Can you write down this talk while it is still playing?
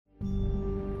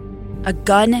a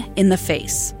gun in the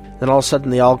face. Then all of a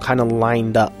sudden, they all kind of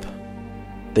lined up.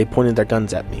 They pointed their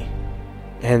guns at me.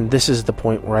 And this is the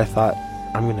point where I thought,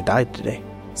 I'm going to die today.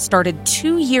 Started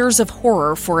 2 years of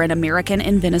horror for an American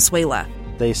in Venezuela.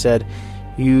 They said,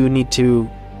 you need to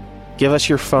give us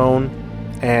your phone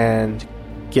and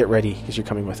get ready because you're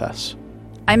coming with us.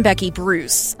 I'm Becky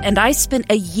Bruce, and I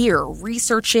spent a year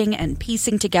researching and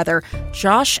piecing together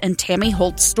Josh and Tammy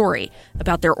Holt's story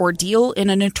about their ordeal in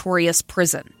a notorious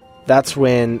prison. That's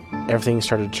when everything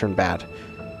started to turn bad.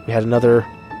 We had another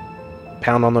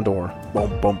pound on the door.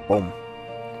 Boom, boom, boom.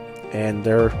 And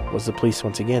there was the police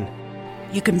once again.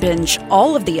 You can binge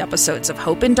all of the episodes of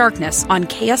Hope in Darkness on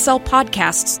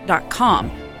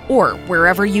KSLpodcasts.com or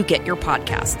wherever you get your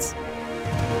podcasts.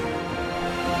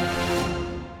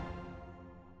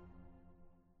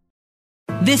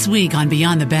 This week on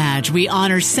Beyond the Badge, we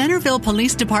honor Centerville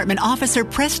Police Department Officer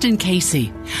Preston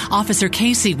Casey. Officer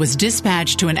Casey was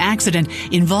dispatched to an accident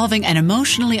involving an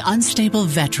emotionally unstable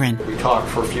veteran. We talked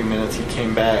for a few minutes. He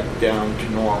came back down to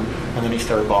norm, and then he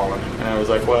started bawling. And I was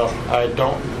like, well, I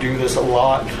don't do this a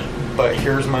lot, but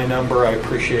here's my number. I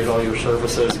appreciate all your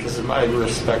services because I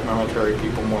respect military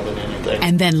people more than anything.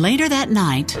 And then later that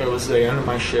night, it was the end of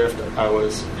my shift. I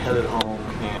was headed home,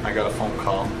 and I got a phone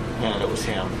call, and it was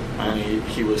him. And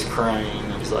he was crying,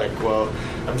 and he's like, well,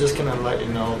 I'm just going to let you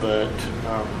know that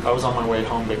I was on my way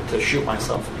home to shoot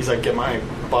myself. He's like, am I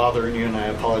bothering you? And I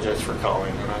apologize for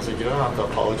calling. And I was like, you don't have to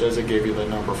apologize. I gave you the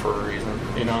number for a reason.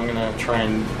 You know, I'm going to try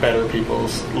and better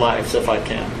people's lives if I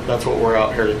can. That's what we're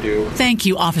out here to do. Thank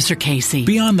you, Officer Casey.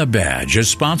 Beyond the Badge is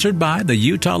sponsored by the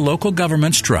Utah Local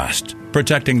Governments Trust,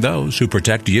 protecting those who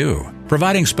protect you.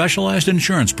 Providing specialized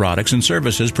insurance products and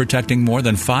services protecting more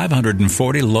than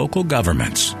 540 local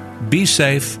governments. Be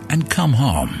safe and come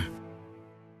home.